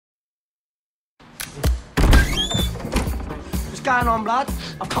what's going on, blood?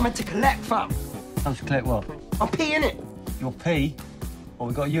 I'm coming to collect, fam. Come to collect what? I'm peeing it. Your pee? Well,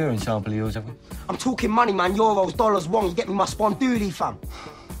 we got a urine sample of yours, have we? I'm talking money, man. Euros, dollars, wong. You get me my spondoolie, fam.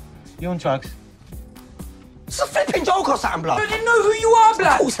 You on drugs? It's a flipping joke or something, blood. I didn't know who you are,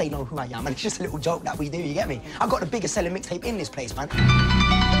 blood. Of course they know who I am, man. It's just a little joke that we do, you get me? I got the biggest selling mixtape in this place, man.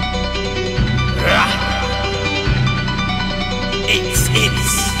 It's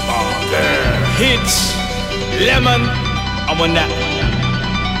Hits, Lemon, I'm on that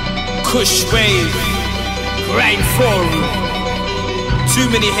Kush wave, Grime forum. Too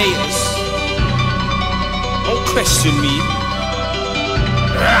many haters, don't question me.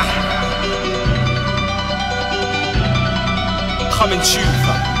 Coming true,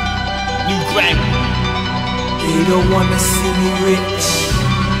 fam. New Grime. They don't wanna see me rich.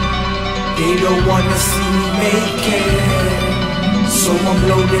 They don't wanna see me make it. So I'm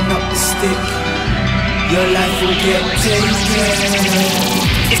loading up the stick. Your life will get taken.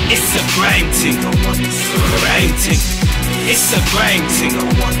 It's a grime thing. Grime thing. It's a grime thing.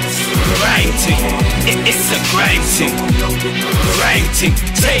 Grime thing. It's a grime thing. Grime thing.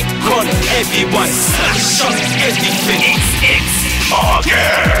 Take on everyone. Slash on everything. It's all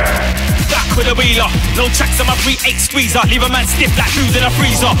good. Back with a wheeler, no tracks on my 3/8 squeezer. Leave a man stiff like food in a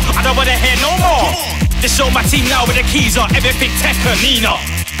freezer. I don't wanna hear no more. Just show my team now with the keys on. Everything Tekka, Nina.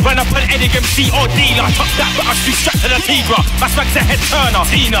 Run up on any MC or dealer. Top that, but I'm too strapped to the Tigra. My swag's a head turner,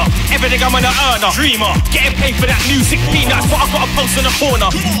 Tina. Everything I'm on a earner, dreamer. Getting paid for that music, peanuts. But I've got a post in the corner.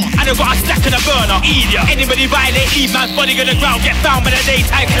 And I've got a stack in the burner, idiot. Anybody violate, leave man's body on the ground. Get found by the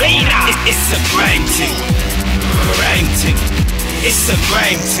daytime cleaner. It's a grime thing. Grime thing. It's a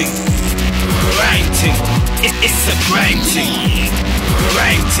grime thing. Grime thing. It's a grime thing.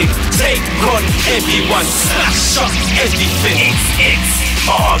 Grime thing. Take on everyone. Slash up everything. It's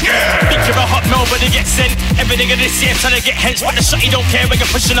all good. Think you're a hot male, but they get sent. Everything in this year trying to get hench. But the shot you don't care when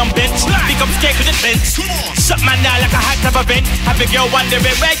you're pushing on bench. Think I'm scared cause it's tense. Shut man now like I had to have a vent. Have a girl wondering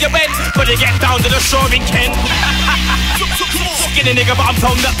where you went. But they get down to the shore in Kent. Skinny nigga, but I'm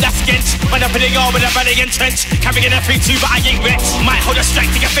toned up, that's sketch. When I put it on with a running trench. Carrying a 3-2, but I ain't rich. Might hold a strike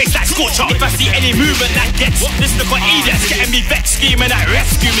to your face like scorcher. If I see any movement that gets this look what idiots getting me vexed, scheming that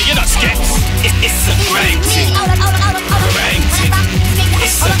rescue me, you're not scared. It's a grime thing. Grime thing.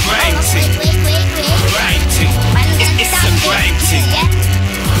 It's a grime thing. Grime thing. It's a grime thing.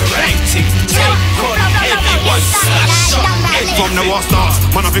 Grime thing. Take on everyone. Slash up everything. From the war stars,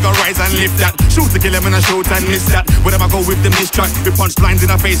 man, I figure rise and lift that. Shoot to kill him and I shoot and miss that. Whenever I go with them this track, we punch blinds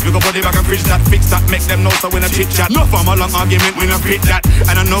in our face, we go body back and fridge that. Fix that, make them know so when I chit chat. No form a long argument when I fit that.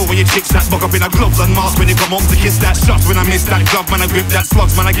 And I know when you chicks that, buck up in a gloves and mask when you come home to kiss that. Shots when I miss that, glove man I grip that.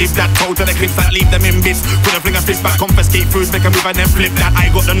 Slugs man I give that, toe to the clips that leave them in bits. Put a fling a fist back, confiscate food, make a move and then flip that. I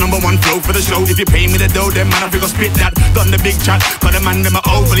got the #1 flow for the show. If you pay me the dough, then man I figure spit that. Done the big chat, got the man them are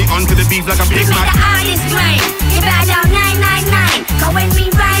overly onto the beef like a big man. The hardest grime, you better down 999. Cause when we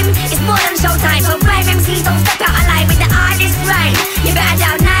rhyme, it's more than showtime. So Grime MCs don't step out alive with the hardest rhyme. You better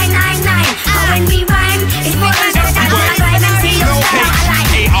down 999. Cause when we rhyme, it's more than showtime. So Grime MCs don't step out alive.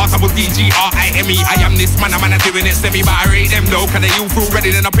 A-R-double-D-G-R-I-M-E. I am this man, I'm doing it semi, but I rate them though. Cause they all feel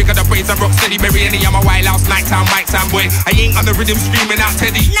ready, then I pick up the praise and rock steady. Berry any, I'm a wild house, nighttime, white time boy. I ain't on the rhythm screaming out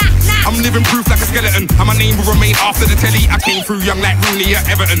Teddy. I'm living proof like a skeleton, and my name will remain after the telly. I came through young like Rooney at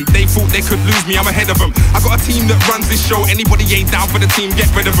Everton. They thought they could lose me, I'm ahead of them. I got a team that runs this show. Anybody ain't down for the team, get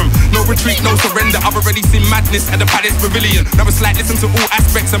rid of them. No retreat, no surrender. I've already seen madness at the Palace Pavilion. Now it's like listen to all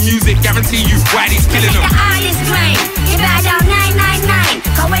aspects of music. Guarantee you, Wiley's killing them. The hardest grime, you better down 999.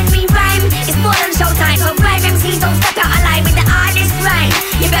 Cause when we rhyme, it's more than showtime. So Grime MCs don't step out alive with the hardest rhyme.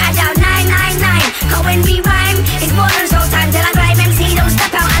 You better down 999. Cause when we rhyme, it's more than showtime. Till a Grime MC don't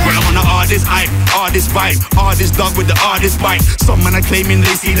step out alive. When I'm on the hardest hype, hardest vibe, hardest dog with the hardest bite. Some man are claiming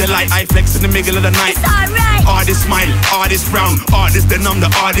they see the light. I flex in the middle of the night. It's alright. Hardest smile, hardest frown, hardest then I'm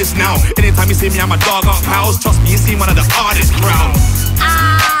the hardest now. Anytime you see me, I'm a dog up pals. Trust me, you see one of the hardest crowd.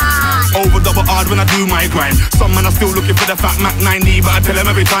 Over double hard when I do my grind. Some man are still looking for the fat Mac 90, but I tell them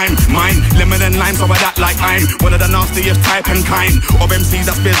every time, mine, lemon and lime, so I that like I'm one of the nastiest type and kind of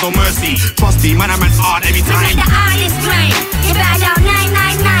MCs that spares no mercy. Trusty, man, I'm hard every time. The hardest grind, you better down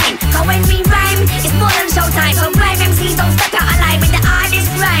 999. Cause when we rhyme, it's more than showtime. So Grime MCs don't step out alive with the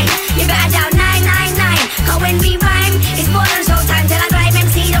hardest grind. You better down 999. Cause when we rhyme, it's more than showtime. Till a Grime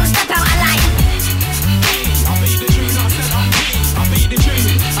MC don't step out alive. I beat the tune, I said I'm me. I beat the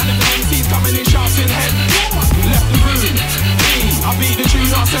tune, and the MC's coming in shouting head. Left the room. I beat the tune,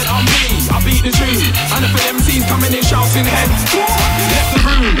 I said I'm me. I beat the tune, and the MC's coming in shouting head. Left the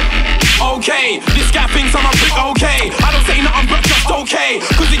room. Okay, this guy thinks I'm a prick, okay. I don't say nothing but just okay.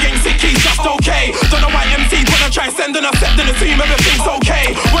 send and I step to the team, everything's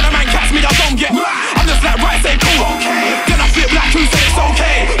okay. When a man catch me, I don't get I'm just like, right, say cool, okay. Then I flip like who said it's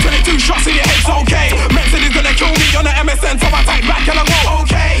okay. 22 shots in your head's okay. Man said he's gonna kill me on the MSN, so I take back and I go,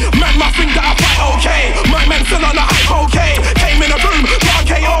 okay. Man must think that I fight, okay. My man still on the hype, okay. Came in a room, got a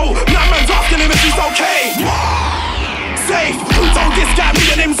KO. Now man's asking him if he's okay. Safe, who told this guy me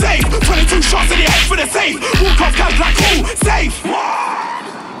and him safe? 22 shots in the head for the safe. Walk off guys like cool, safe.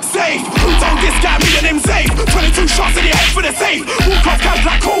 Safe, who told this guy me and him safe? 22 shots in the head for the safe. Walk off guys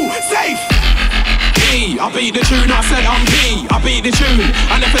like cool, safe. P, I beat the tune, I said I'm P, I beat the tune.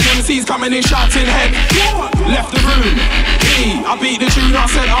 And if an MC's coming in shouting head, left the room. P, I beat the tune, I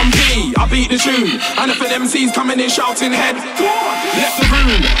said I'm P, I beat the tune. And if an MC's coming in shouting head, left the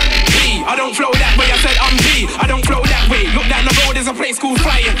room. P, I don't flow that way, I said I'm P, I don't flow that way. Look down the road, there's a place called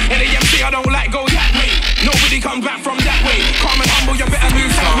Flying. In the MC, I don't like go that way. Nobody comes back from that way. Calm and humble, you better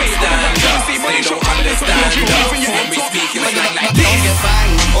move that way. They don't understand when we speaking like this. Don't get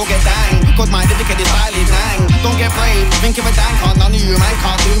bang, or get dang, cause my dedicated is highly dang. Don't get brave, think of a dang, can't none of you man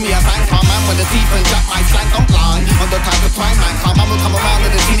can't do me a bang. Can't man with the teeth and jack my slang, don't lie. On the type of twang man, can't man will come around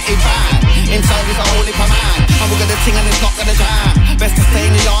with a teenage bang. Inside is a holy command, and we'll get the ting and it's not gonna jam. Best to stay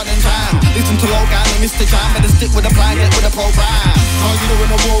in the yard and jam. Listen to low guy and Mr. Jam, better stick with the plan, get with the program. How you doing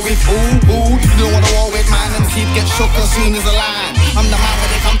a war with ooh, you don't want a war with man, and teeth get shook as soon as a line. I'm the man when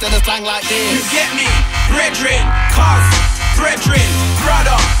they come to the slang like this. You get me, brethren, cuz, brethren,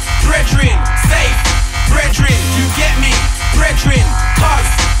 brother, brethren, safe, brethren. You get me, brethren, cuz,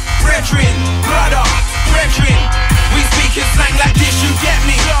 brethren, brother, brethren. We speak in slang like this, you get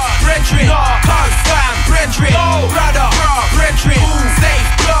me, brethren, cuz, fam, brethren, brother, brethren, safe,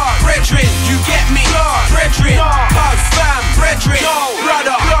 brethren. You get me, brethren, cuz, fam, brethren,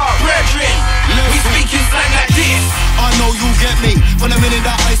 brother, brethren. We speak in slang like this. I know you'll get me. From the minute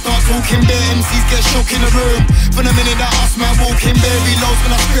that I start talking, bare MCs get shook in the room. From the minute that us man walking, bare reloads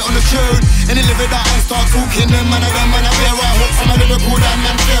when I spit on the tune. And the minute that I start talking, them man I bear right hooks. I'm a lyrical that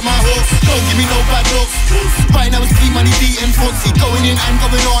man, fear my hooks. Don't give me no bad looks. Right now it's clean money, D and Footsie. Going in and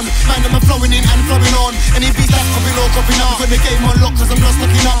going on. Man, I'm flowing in and flowing on. Any beats that's popping or dropping out. Got the game on lock cause I'm not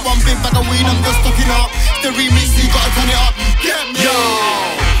stocking up. One big bag of weed, I'm just stocking up. The remix, you gotta turn it up. Get me. Yo,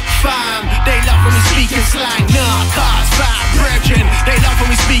 fam, they love when we speak in slang. Nah, cuz, fam, brethren, they love when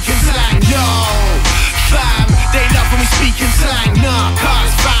we speak in slang. No, fam, they love when we speak in slang. Nah,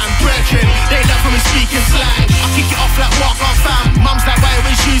 cuz, fam, brethren, they love when we speak in slang. I kick it off like walk on, fam. Mum's like why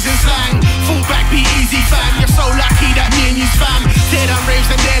we using slang. Fall back, be easy, fam. You're so lucky that me and you's fam. They're done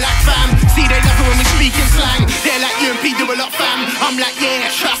raves and they're like fam. See, they love it when we speak in slang. They're like you and P do a lot, fam. I'm like, yeah,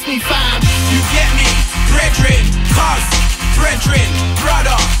 trust me, fam. You get me, brethren, cuz, brethren,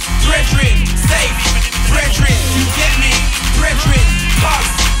 brother, brethren, safe, brethren. You get me, brethren, cuz,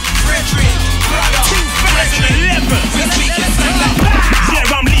 brethren, brother, brethren. We speak in slang like that.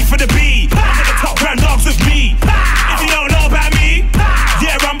 Yeah, I'm Lee for the B. I'm at the top round dogs of me. If you don't know about me,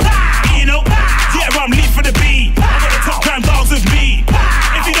 yeah, I'm, you know, yeah, I'm Lee for the B. I'm at the top round dogs of me.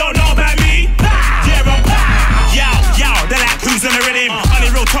 If you don't know about me, yeah, I'm, yo, they're like who's on the rhythm? Only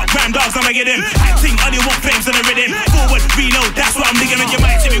real top round dogs, I'ma get him. Acting, only want flames on the rhythm. Forward, reload, that's what I'm digging. And you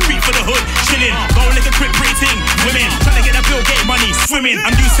might see me creep for the hood, chilling. Go like a quick breathing, women. Trying to get a bill, get money, swimming.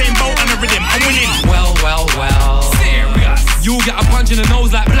 I'm Usain Bolt on the rhythm, I'm winning. Well. Serious. You'll get a punch in the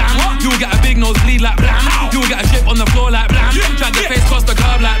nose like blam. You'll get a big nose bleed like blam. You'll get a chip on the floor like blam. Try to face cross the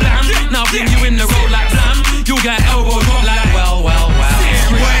curb like blam. Now fling you in the road like blam. You'll get elbow drop like well.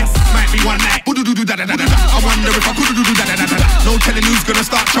 Serious. Might be one night. I wonder if I could do da. No telling who's gonna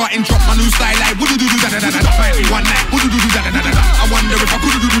start charting. Drop my new style like da. Might be one night. I wonder if I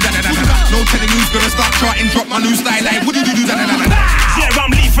could do da. No telling who's gonna start charting. Drop my new style like da. Yeah,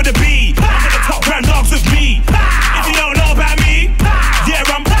 I'm Lee for the B. I'm at the top round dogs of me. If you don't know about me, yeah,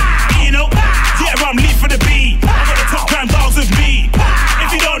 I'm, you know, yeah, I'm Lee for the B. I'm at the top round dogs of me.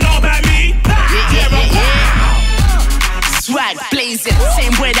 If you don't know about me, yeah, I'm. Swag blazing,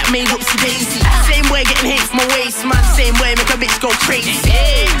 same way that made Oopsie Daisy. Same way getting hate from my waist, man. Same way make a bitch go crazy.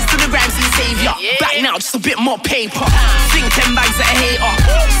 To the Grime savior. Back now, just a bit more paper. Think 10 bags at a hater.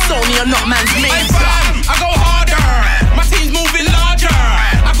 Sony or not, man's made. Hey fam, I go harder. My team's moving larger.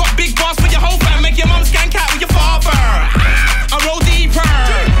 I got big boss for your whole fam. Make your mum skank out with your father. I roll deeper,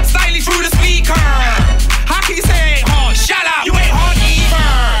 stylish through the speaker. How can you say it hard? Shut up, you ain't hard either.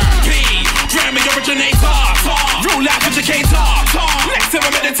 P, Grime originator. Real life educator. Next time I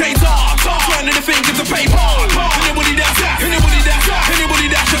meditator. Turning the fingers to paper. Anybody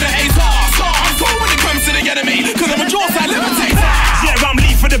that's for the hater. I'm cool when it comes to the enemy, cause I'm a jaw-side levitator. Yeah, I'm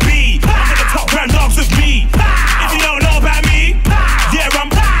Lee for the B. I'm at the top round dogs of me. If you don't know about me, yeah, I'm,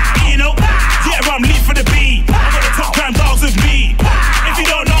 you know, yeah, I'm Lee for the B. I'm at the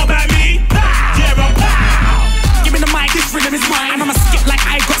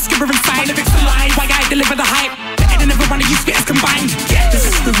This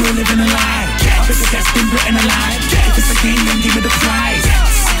is the real living alive. I think it's been written alive. If it's a game, then give me the prize.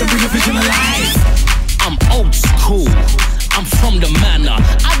 The real vision alive. I'm old school. I'm from the manor,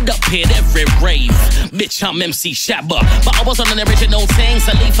 I'd appeared every rave. Bitch, I'm MC Shabba, but I was on an original thing.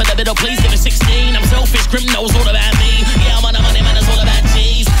 So leave for the middle, please give it 16. I'm selfish, Grim knows all about me. Yeah, I'm on the money, man, it's all about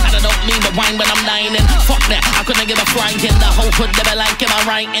cheese. And I don't mean the wine when I'm dining. Fuck that, I couldn't give a flying in. The whole hood never like am I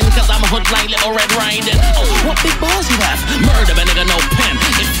writing? Cause I'm hood like Little Red Riding. Oh, what big bars you have? Murder, a nigga, no pen.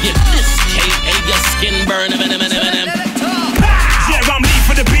 If you this K.A. your skin burn, Yeah, I'm lead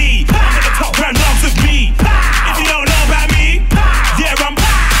for the B. I'm at the top, grand loves of me. If you don't know about me, yeah, I'm,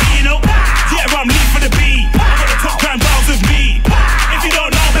 you know, yeah, I'm lead for the B. I'm at the top, grand loves of me. If you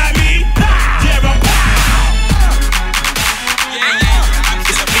don't know about me, yeah, I'm,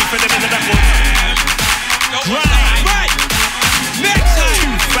 it's a beat for the middle of that one. Grime, right? Mixtape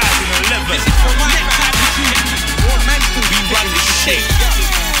 2011. This is for my we run this shit.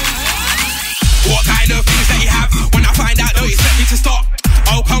 What kind of things that you have? When I find out, don't expect me to stop.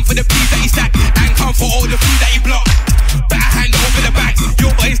 I'll come for the peas that you stack and come for all the food that you block. Better hand over the bags.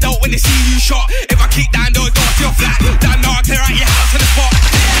 Your boys don't when they see you shot. If I kick down those doors to your flat, then now I clear out your house to the spot.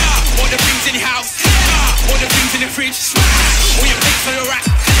 All the things in your house, all the things in the fridge, all your pics on the rack,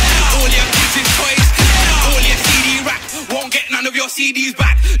 all your kids' toys, all your CD rack. Won't get none of your CDs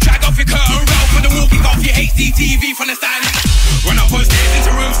back. Drag off your curtain rail from the wall, kick off your HDTV from the stand. Run up on stairs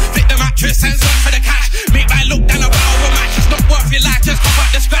into rooms, flip the mattress and search for the cash. Make my look down a barrel of a match. It's not worth your life, just cough up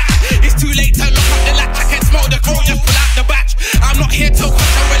the scratch. It's too late to lock up the latch. I can smell the coal, just pull out the batch. I'm not here to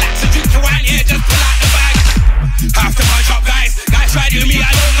watch and relax and drink your wine here, just pull out the bag. Have to punch up guys tried with me,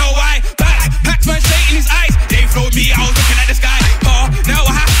 I don't know why. Packs man straight in his eyes. They flowed me, I was looking at the sky. Now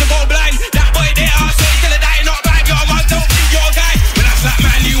I have to go blind. That boy there, I'll say till I die, not bad. Your man don't think you're a guy. When I slap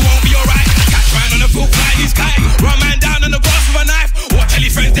man, you won't be alright. Catch man on the foot, fly this guy. Run man down on the grass with a knife. Watch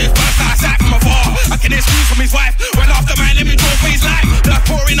any friends, they burst outside from afar. I can excuse from his wife. Run after man, let me draw for his life. Blood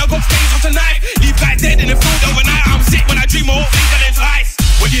pouring, I got stains off the knife. Leave guys dead in the field overnight. I'm sick when I dream of things and then twice.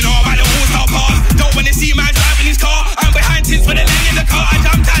 What do you know about the all-star pass? Don't wanna see man driving his car. I'm behind tints with a lane in the car. I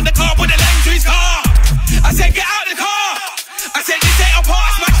jumped out the car with a lane to his car. I said get out the car. I said this ain't a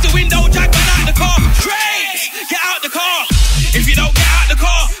part. Smash the window, drag man out the car. Straight, get out the car. If you don't get out the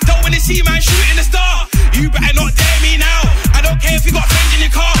car, don't wanna see man shooting the star. You better not dare me now. I don't care if you got friends in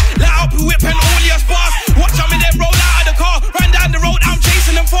your car. Let out the whip and all your spars. Watch some of them roll out of the car. Run down the road, I'm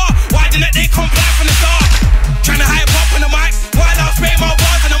chasing them far. Why didn't they come back from the start? Tryna hype up on the mic, while I'll spray my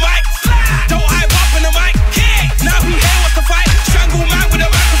bars on the mic. Don't hype up on the mic, kick. Now who here wants to fight? Strangle man with a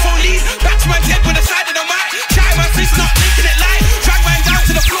microphone lead. Back to my head with the side of the mic. Shy man fist not making it live. Drag man down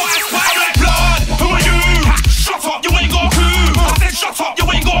to the floor, I spy. I'm like blood, who are you? Shut up, you ain't got a clue. I said shut up, you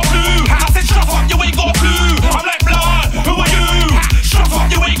ain't got a clue. I said shut up, you ain't got a clue. I'm like blood, who are you? Shut up,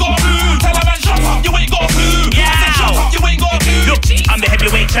 you ain't got a clue. Tell a man shut up, you ain't got a clue. I said shut up, you ain't got a clue. Look, I'm the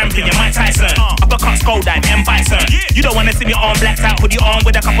heavyweight champion, you're Mike Tyson. Uppercut, skull dive, M. Bison. You don't wanna see me on blacked out, hoodie on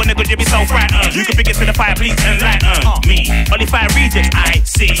with a couple niggas, you be so frightened. You can bring it to the fire, please enlighten me. Only 5 rejects, I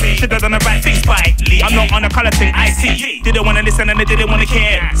see. Should've done the right thing, Spike Lee. I'm not on the colour thing, I see. Didn't wanna listen and they didn't wanna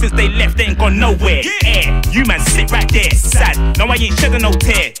care. Since they left, they ain't gone nowhere. You man sit right there, sad. No, I ain't shedding no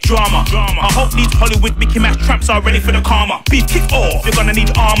tear. Drama. I hope these Hollywood Mickey Mouse tramps are ready for the karma. Beef kick off, you're gonna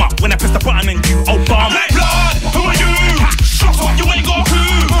need armor. When I press the button and you Obama. Like blood, who are you? Shut up, you ain't got a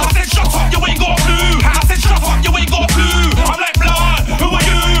clue. I said shut up, you ain't got a clue. I said shut up, you ain't got a clue. I'm like blood, who are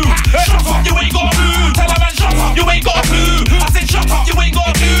you? Shut up, you ain't got a clue. Tell a man shut up, you ain't got a clue. I said shut up, you ain't got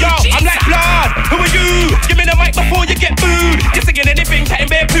a clue. Yo, I'm like blood, who are you? Give me the mic before you get booed. You're singing anything, chatting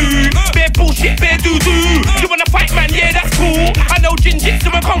bare food. Bare bullshit, bare doo-doo. You wanna fight man, yeah that's cool. I know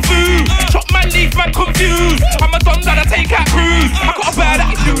Jin-Jitsu and Kung Fu. Chop man, leave man confused. I'm a don that I take out cruise. I got a bad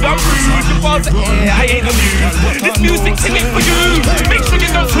attitude, I'm rude. Your bars are I ain't amused. This music singing for you. Make sure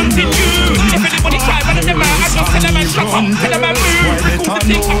you don't continue. If anybody try running them out, I just tell them man shut up, tell them man move. Record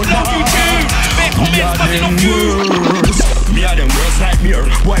the thing, upload YouTube. Make comments, running off you. Me and them words like mirror.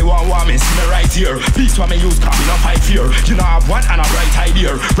 Why want me see me right here? Peace what me use, coming up high fear. You know I have one and a right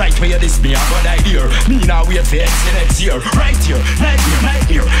idea. Right where you this me, I got idea. Me now wait for exit next year. Right here,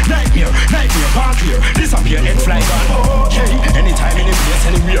 nightmare, park here. Disappear and fly gone. Okay, anytime, any place,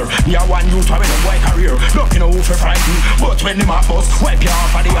 anywhere. Me I want you to have a white career. Not in a wolf for frightened, but when them a bust, wipe you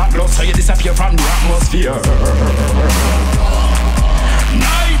off of the atlas so you disappear from the atmosphere.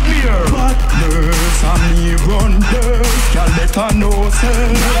 Nightmare, badness and me wonders. Y'all better know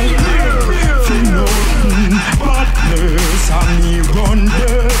say nightmare, feel nothing. Badness and me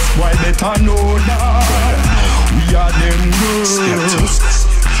wonders. Why better know that we are them girls.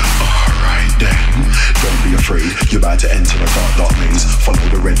 Alright then, don't be afraid. You try to enter a dark, dark maze. Follow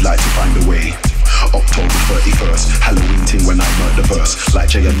the red light to find a way. October 31st, Halloween thing when I murder verse. Like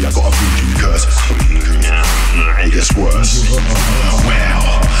J&E, I got a voodoo curse. It gets worse. Well,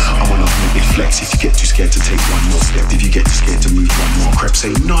 I'm on a haunted flex. If you get too scared to take one more step, if you get too scared to move one more crep,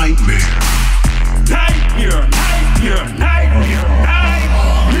 say nightmare. Nightmare, nightmare, nightmare,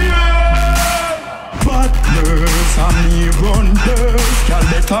 nightmare. Badness and me wonders, y'all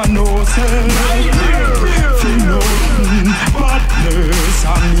better know say nightmare. Feel nothing. Badness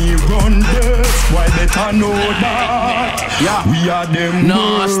and me wonders, why better know that? Yeah. We are them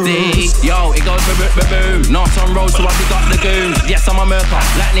nasty. Yo, it goes boom. North on road, so I pick up the goons. Yes, I'm a murderer,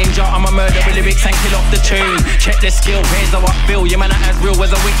 like ninja, I'm a murderer with lyrics and kill off the tune. Check the skill, here's how I feel. Your man as real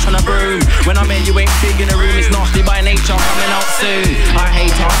as a witch on a broom. When I'm here, you ain't big in the room. It's nasty by nature, coming out soon. I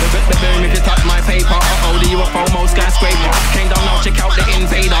hate her, the boom. If you touch my paper, the UFO, most skyscraper. Came down now, check out the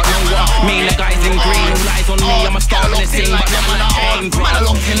invader. Know what I mean? The guys in green, all eyes on me. I'm a star in the scene, but I'm not aim. Man, I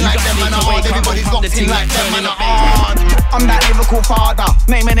locked in like them, man, I hard. Everybody's locked in like them, man, I hard. I'm that lyrical father,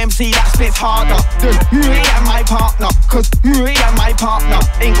 name an MC that spits harder than me and my partner. Cause me and my partner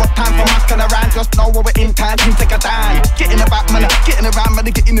ain't got time for mucking around. Just know what we're in time, team take a dime. Get in the back, man, getting around, man,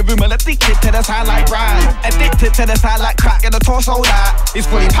 get in the room, man. Addicted to the sound like Brian, addicted to the sound like crack. Get the torso that is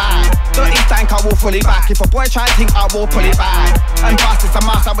fully packed. Dirty stank, I will fully back. If a boy try to think, I will pull it back. And fast is a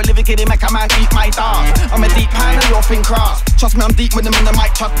mask, I will live it, make a man eat my dance. I'm a deep pan and you're thin cross. Trust me, I'm deep with them in the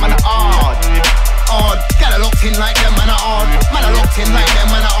mic, trust man, hard. Odd, get a locked in like them, man, odd. Man, I locked in like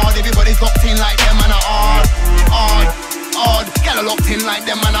them, man, odd. Everybody's locked in like them, man, odd. Odd, get a locked in like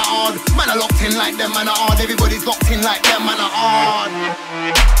them, man, odd. Man, I locked in like them, man, odd. Everybody's locked in like them, man, odd.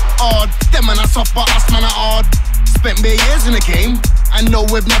 Odd, them man, I soft, but us, man, odd. Spent bare years in the game, and no,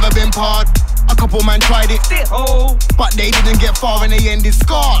 we've never been part. A couple man tried it, but they didn't get far in the end, it's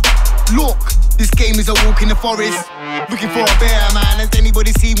scarred. Look, this game is a walk in the forest. Looking for a bear, man. Has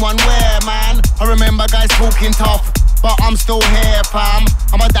anybody seen one where, man? I remember guys talking tough, but I'm still here, fam.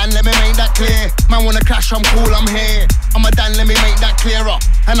 I'm a Dan, let me make that clear. Man wanna clash, I'm cool, I'm here. I'm a Dan, let me make that clearer.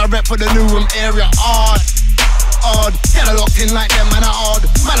 And I rep for the Newham area. Odd, get a locked in like them, man, odd.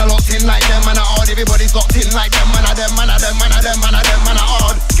 Man, I locked in like them, man, odd. Everybody's locked in like them, man, them, man, them, man, them, man, them, man,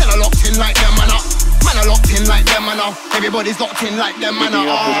 odd. Get a locked in like them, man, man, I locked in like them, man, everybody's locked in like them, man,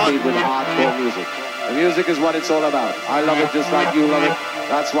 odd. With hardcore music. The music is what it's all about. I love it just like you love it.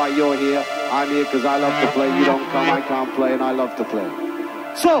 That's why you're here. I'm here because I love to play. You don't come, I can't play, and I love to play.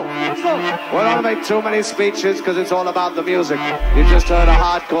 So, we don't make too many speeches because it's all about the music. You just heard a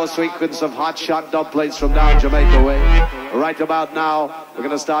hardcore sequence of hot shot dubplates from down Jamaica way. Right about now, we're going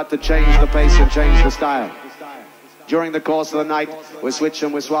to start to change the pace and change the style. During the course of the night, we switch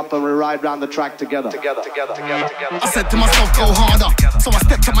and we swap and we ride round the track together. I said to myself, go harder. So I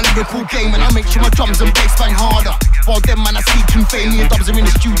stepped up my lyrical game and I make sure my drums and bass bang harder. While them man are seeking fame, me and dubs are in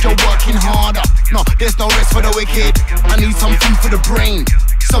the studio working harder. No, there's no rest for the wicked. I need some food for the brain.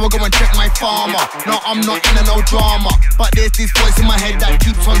 So I go and check my farmer. No, I'm not in no drama, but there's this voice in my head that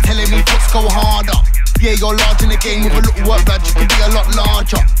keeps on telling me let's go harder. Yeah, you're large in the game with a little work that you could be a lot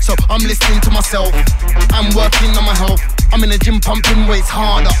larger. So I'm listening to myself, I'm working on my health. I'm in the gym pumping weights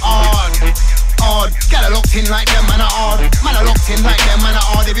harder. Odd, get a locked in like them, man, odd. Man, I locked in like them, man,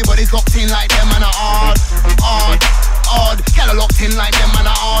 odd. Everybody's locked in like them, man, odd. Get a locked in like them, man,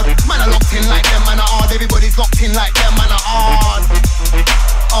 odd. Man, I locked in like them, man, odd. Everybody's locked in like them, man, odd.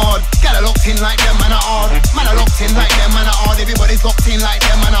 Get a locked in like them, man, odd. Man, I locked in like them, man, odd. Everybody's locked in like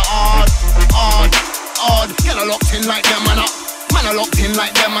them, man, odd. Get a locked in like them, man, man, I locked in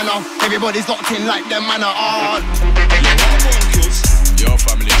like them, man, everybody's locked in like them, man, odd. Your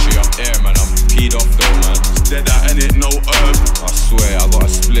family tree up here, man, I'm peed off though, man. Dead out in it, no herb. I swear, I got a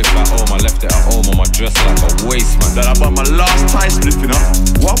split at home, I left it at home on my dress like a waste, man. That I bought my last tie spliffing up.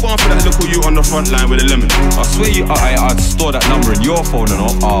 What going for that little you on the front line with a lemon? I swear I'd store that number in your phone and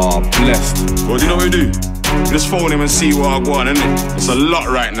all. Blessed. Well, do you know what we do? Just phone him and see what I want, innit? It's a lot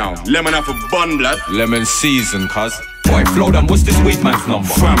right now. Lemon have a bun, blood. Lemon season, cuz. Boy, flow down, what's this weed man's number?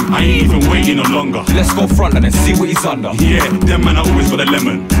 Fam, I ain't even waiting no longer. Let's go front and then see what he's under. Yeah, them man I always got a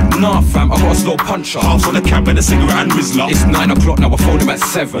lemon. Nah, fam, I got a slow puncher. Half on the cab and a cigarette and whistler. It's 9 o'clock now, I phone him at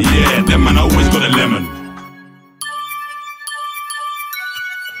 7. Yeah, them man I always got a lemon.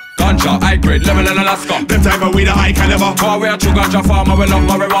 Ganja, high grade, lemon and Alaska. Them type of weed a high caliber. Far we are true ganja farmer, we love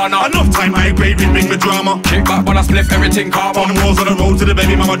marijuana. Enough time high grade, we bring the drama. Kick back when I spliff everything carbon. On walls on the road to the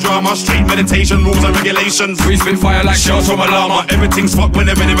baby mama drama. Street meditation, rules and regulations. We spit fire like shells from a llama. Everything's fucked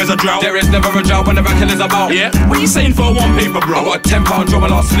whenever there is a drought. There is never a drought when the battle is about. Yeah, what you saying for one paper, bro? I got a £10 drum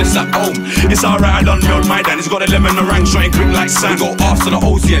and last splits at home. It's alright, I done build my dad. He's got a lemon meringue, showing quick like sand. We go after the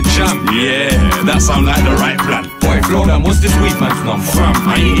Ozy and jam. Yeah, that sound like the right plan. Boy, flow down, what's this weed man's number? Fam,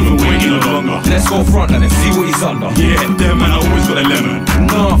 I ain't even waiting no longer. Let's go front and see what he's under. Yeah, them man, I always got a lemon.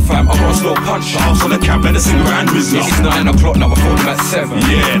 Nah, fam, I got a slow punch. I was on the camp at the cigarette and Bizzle. It's 9 o'clock, now I phone him at 7.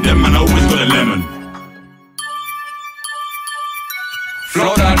 Yeah, them man, I always got a lemon.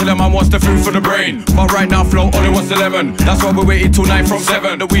 Flow down till the man wants the food for the brain. But right now, flow only wants the lemon. That's why we waited till 9 from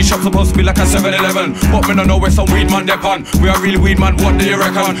 7. The weed shop's supposed to be like a 7-Eleven. But me don't know where some weed man dep on. We are real weed man, what do you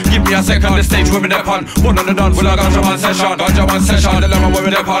reckon? Give me a second, the stage where we dep on. One on the dance with a ganja man session. Ganja man session, the lemon where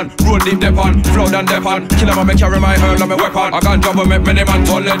we dep on. Road deep dep on, flow down dep on. Killer man me carry my herb like my weapon. A ganja will make many man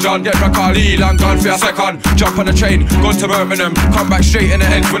turn legend. Get back all Lil and gone for a second. Jump on the train, gone to Birmingham. Come back straight in the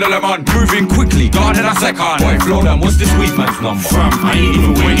end with a lemon. Moving quickly, gone in a second. Boy, flow down, what's this weed man's number? Fam, I ain't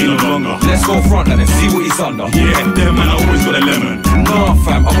even waiting no longer. Let's go front and see what he's under. Yeah, them man, I always got a lemon. Nah,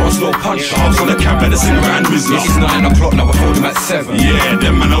 fam, I got a slow punch. I was on the camp at the cigarette and Bizzle. It's 9 o'clock, now I phone him at 7. Yeah,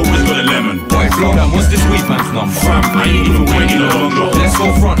 them man, I always got a lemon. Boy, flow down, what's this weed man's number? Fam, I ain't even waiting no longer. Let's go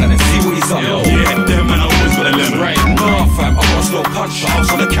front and see what he's under. Yeah, them man, I always got a lemon. Nah, fam, I got a slow punch. I was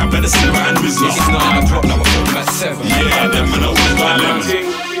on the camp at the cigarette and Bizzle. It's 9 o'clock, now I phone him at 7. Yeah, them man, I always got a lemon.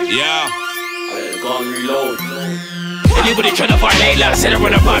 Yeah. Gone reload. Anybody tryna violate like said I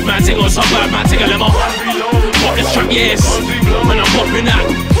run a bad man thing or some bad man thing a lemon. Pop this track, yes, when I'm popping that.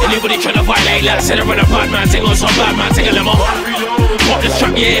 Anybody tryna violate like said I run a bad man thing or some bad man thing a lemon. Pop this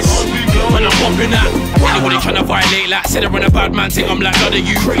track, yes, when I'm popping that. Anybody tryna violate like said I run a bad man thing, I'm like, none of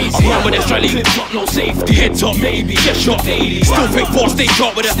you crazy. I'm around with this rally, clip top, no safety. Head top, maybe, get shot daily. Still fake force, they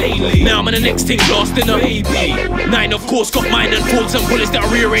drop with a daily. Now I'm in the next thing, lost in a baby. 9 of course, got mine and thoughts and bullets that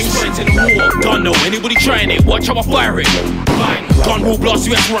are rearranged in the war. Don't know anybody trying it, watch how I fire it. Gun will blast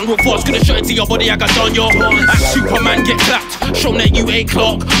you, run real fast. Gonna shot it to your body, I got done your. As Superman get clapped, show that you ain't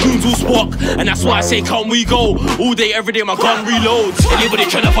Clark. Goons will spark, and that's why I say can we go? All day, every day, my gun reloads. Anybody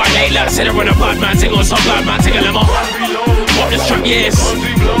tryna violate like said I run a bad man thing or some bad man thing a lemon. Pop this track, yes,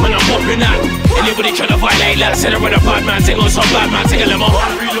 when I'm popping that. Anybody tryna violate like said I run a bad man thing or some bad man thing a lemon.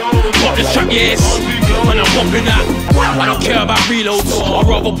 Pop this track, yes, when I'm popping that. I don't care about reloads, I'd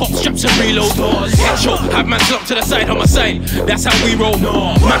rather pop straps and reload. Headshot, have man slumped to the side on my side. That's how we roll.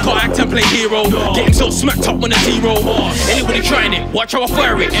 Man can't act and play hero. Get himself smacked up when a zero. Anybody trying it, watch how I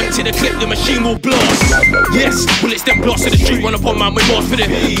fire it. Empty the clip, the machine will blast. Yes, bullets then blast in the street. Run up on man with Mars for the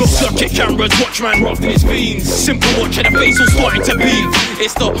close circuit cameras. Watch man rough in his beans. Simple watch and the face all starting to beat.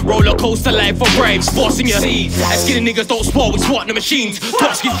 It's the roller coaster life of Grimes. Forcing your seeds. As skinny niggas don't spar with swatting the machines.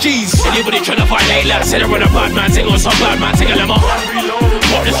 Top skid G's. Anybody trying to violate like said I run a bad man thing or some bad man thing a lemon.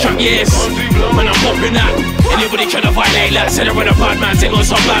 Pop this track, yes, when I'm popping that. Anybody tryna violate like said I run a bad man thing or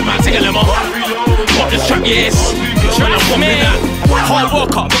some bad man thing a lemon. Pop this track, yes, when I'm popping that. Hard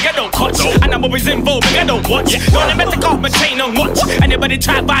worker, big I don't catch. And I'm always involved, big I don't watch. Don't let me take off my chain and watch. Anybody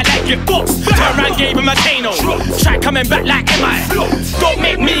try buy like get boxed. Turn around, gave him a cane on. Try coming back like MI. Don't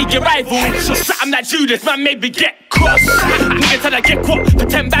make me your rival. Something like Judas, man, maybe get cross. Niggas till I get caught. For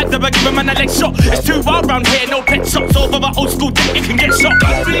 10 bags, never give a man a leg shot. It's too wild round here, no pet shops. Over my old school deck, you can get shot.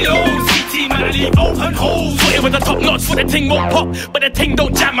 Reload, CT, man, I leave open holes. Put it with the top notch, for the ting won't pop. But the ting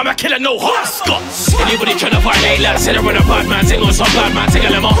don't jam, I'm a killer, no hot Scots. Anybody tryna violate like said I run a bad man thing or some bad man thing a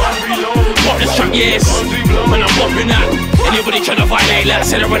lemon. Pop this track, yes, when I'm popping that. Anybody tryna violate like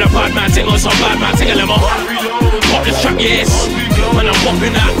said I run a bad man thing or some bad man thing a lemon. Pop this track, yes, when I'm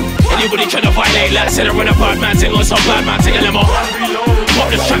popping that. Anybody tryna violate like said I run a bad man thing or some bad man thing a lemon. Pop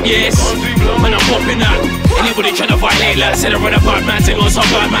this track, yes, when I'm popping that. Anybody tryna violate like said I run a bad man thing or some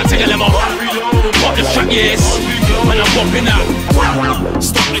bad man thing a lemon. Pop this track, yes, when I'm popping that.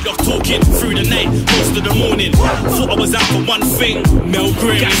 Started off talking through the night, most of the morning. Thought I was out for one thing, Mel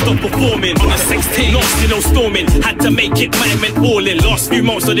Grime. Got stopped performing on the 16, lost in no storming. Had to make it, man, it meant all in. Last few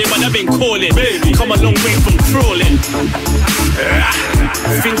months, so they might have been calling. Baby, come a long way from crawling.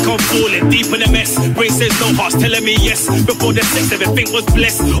 Think I'm falling deep in the mess. Brain says no hearts telling me yes. Before the sex, everything was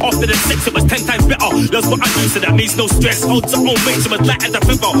blessed. After the sex, it was 10 times better. That's what I do, so that means no stress. Holds her own weight, she was light as a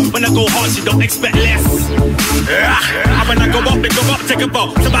feather. When I go hard, she don't expect less. And when I go up, they go up, take a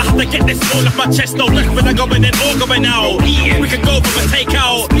bow. So I have to get this all off my chest. No look when I go in and all going out. We can go for a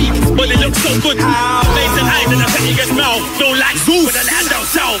takeout, but it looks so good. Amazing eyes and I bet you get smell. Feel like Zeus with a land down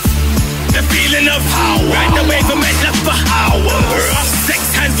south. The feeling of power, right away from my left for hours. Rough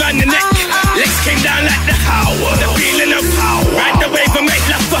sex hands on like the hour. The feeling of power. Ride the wave and make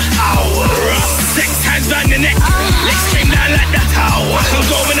love for hours. 6 hands round your neck. Legs came down like the tower. I'm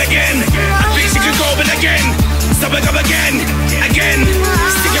going again. I think she can go in again. Stop and go again. Again.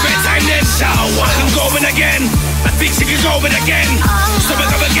 Cigarette time then shower. I'm going again. I think she can go in again. Stop and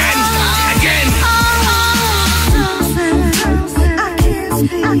go again. Again.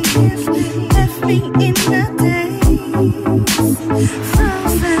 I can't speak, left me in the daze.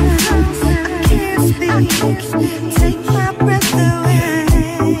 Frozen, I can't speak, take my breath away.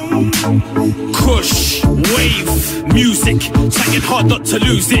 Kush, wave, music, trying hard not to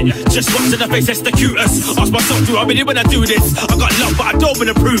lose it. Just watching the face, that's the cutest. Ask myself, do I really wanna do this? I got love, but I don't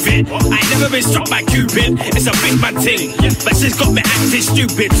wanna prove it. I ain't never been struck by Cupid. It's a big man thing, but she's got me acting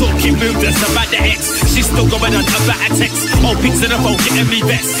stupid. Talking moodless about the ex. She's still going on about a text. All pics in the phone, getting me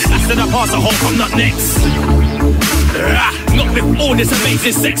best. After the pass, I hope I'm not next. Not with all this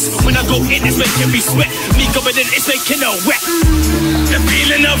amazing sex. When I go in, it's making me sweat. Me going in, it's making her wet. The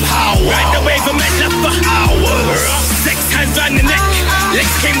feeling of power. Ride the wave and make love for hours. 6 hands round the neck.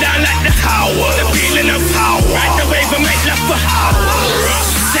 Legs came down like the tower. The feeling of power. Ride the wave and make love for hours.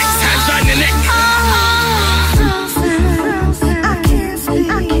 6 hands round the neck. I can't speak,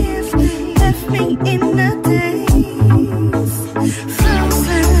 left me in the daze.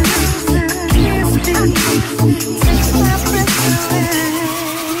 Frozen, I can't speak, take my breath away.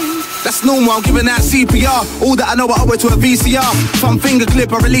 That's normal, I'm giving that CPR. All that I know, I owe it to a VCR. Thumb finger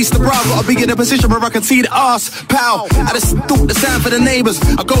clip, I release the bra. Gotta be in a position where I can see the arse. Pow, I just thought the sound for the neighbours.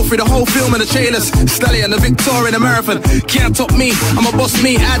 I go through the whole film and the trailers. Stallion, the Victorian, the marathon. Can't top me, I'm a boss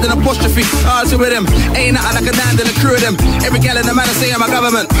me, add an apostrophe. Answer with them, ain't nothing like a nine and a crew of them. Every gal in the matter say I'm a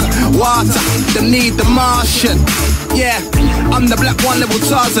government. Water, them need the Martian. Yeah, I'm the black one level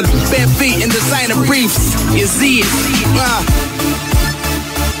Tarzan. Bare feet in designer briefs. You see it,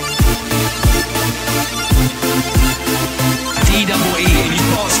 D-double-E in your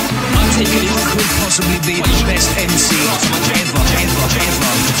boss. I'm thinking it could possibly be the best MC ever.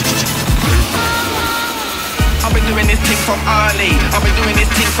 I've been doing this thing from early, I've been doing this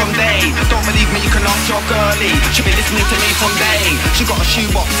thing from day. Don't believe me, you can ask your girlie. She been listening to me from day. She got a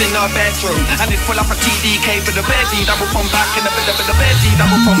shoebox in her bedroom, and it's full of a TDK for the beddie. Double from back in the bed of the beddie,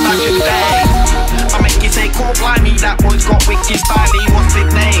 double from back in the day. I make you say, cool, blimey, that boy's got wicked style. What's his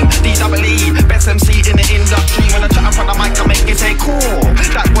name? D-double-E, best MC in the industry. When I chat up on the mic, I make you say, cool,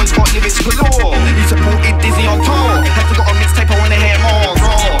 that boy's got lyrics galore. He supported Dizzy on tour. Have to got a mixtape, I wanna hear more.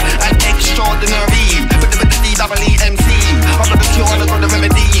 Raw and extraordinary. D-double-E MC, I've got the cure and I've got the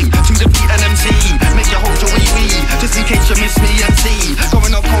remedy. To defeat an MC, make your whole to wee-wee. Just in case you miss me MC.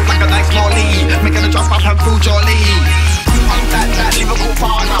 Going up cold like a nice lolly, making a drop up and feel jolly. I'm that Liverpool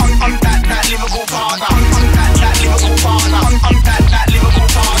father. I'm that Liverpool father. I'm that Liverpool father. I'm that Liverpool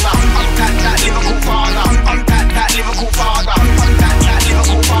father. I'm that Liverpool father. I'm that Liverpool father. I'm that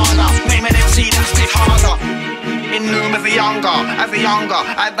Liverpool father. Name an MC that's bit harder. In Newham as a younger,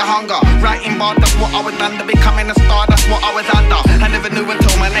 I had the hunger. Writing bars, that's what I was under. Becoming a star, that's what I was under. I never knew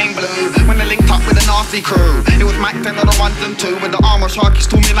until my name blew. When I linked up with a nasty crew, it was Mac 10 on the 1s and 2. With the armor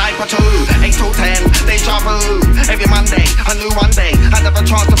sharkies to me like a 2. 8 till 10, deja vu. Every Monday, I knew one day I'd have a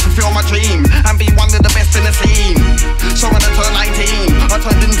chance to fulfill my dream and be one of the best in the scene. So when I turned 19, I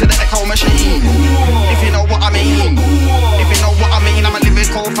turned into the echo machine. If you know what I mean. If you know what I mean, I'm a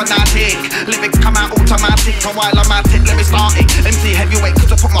lyrical fanatic. Lyrics come out automatic. So while I'm at it, let me start it. MC heavyweight,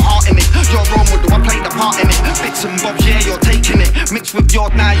 cause I put my heart in it. Your role model, I play the part in it. Bits and bobs, yeah, you're taking it. Mixed with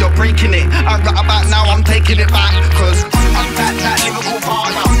yours, now you're breaking it. I'm right about now, I'm taking it back. Cause I'm that Liverpool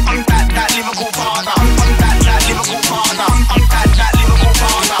father. I'm that Liverpool father. I'm that Liverpool father. I'm that Liverpool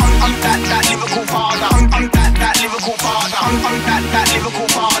father. I'm that Liverpool father. I'm that Liverpool father. I'm that Liverpool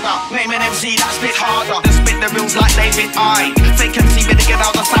father. Name an MC that's bit harder. They spit the reels like David I. Fake MC, better get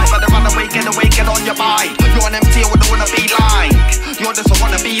out the sight. But they run away, get on your bike. You're an MC, I wouldn't wanna be like. You're just a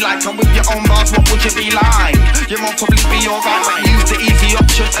wanna be like. And with your own bars, what would you be like? You won't probably be alright, but use the easy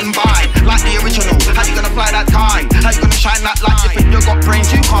option and buy. Like the original, how you gonna fly that tie? How you gonna shine that light? You think you got brains,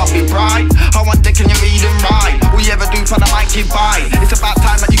 you can't be bright. How one day can you read and write? All you ever do for the mic, you buy. It's about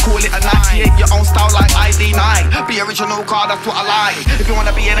time that you call it a night. Create your own style like ID night. Be original, car, that's what I like. If you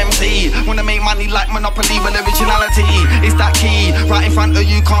wanna be an MC, wanna make money like Monopoly, with originality is that key. Right in front of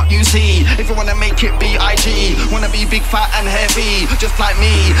you, can't you see? If you wanna make it B.I.G., wanna be big, fat and heavy, just like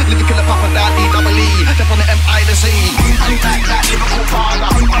me. Lyrical papa, that D-double-E, step on the M.I. to C. I'm that Liverpool father.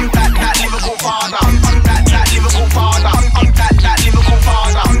 I'm that Liverpool father. I'm that Liverpool father. I'm that Liverpool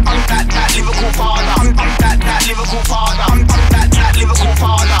father. I'm that Liverpool father. I'm that Liverpool father. I'm that Liverpool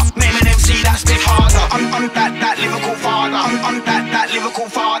father. Name an MC that's bit harder. I'm that Liverpool father. I'm that Liverpool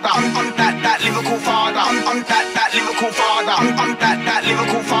father. I'm that Liverpool father.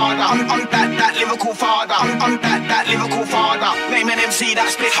 harder. I'm that lyrical father. I'm that lyrical father. Name an MC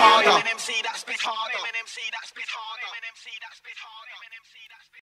that spit harder.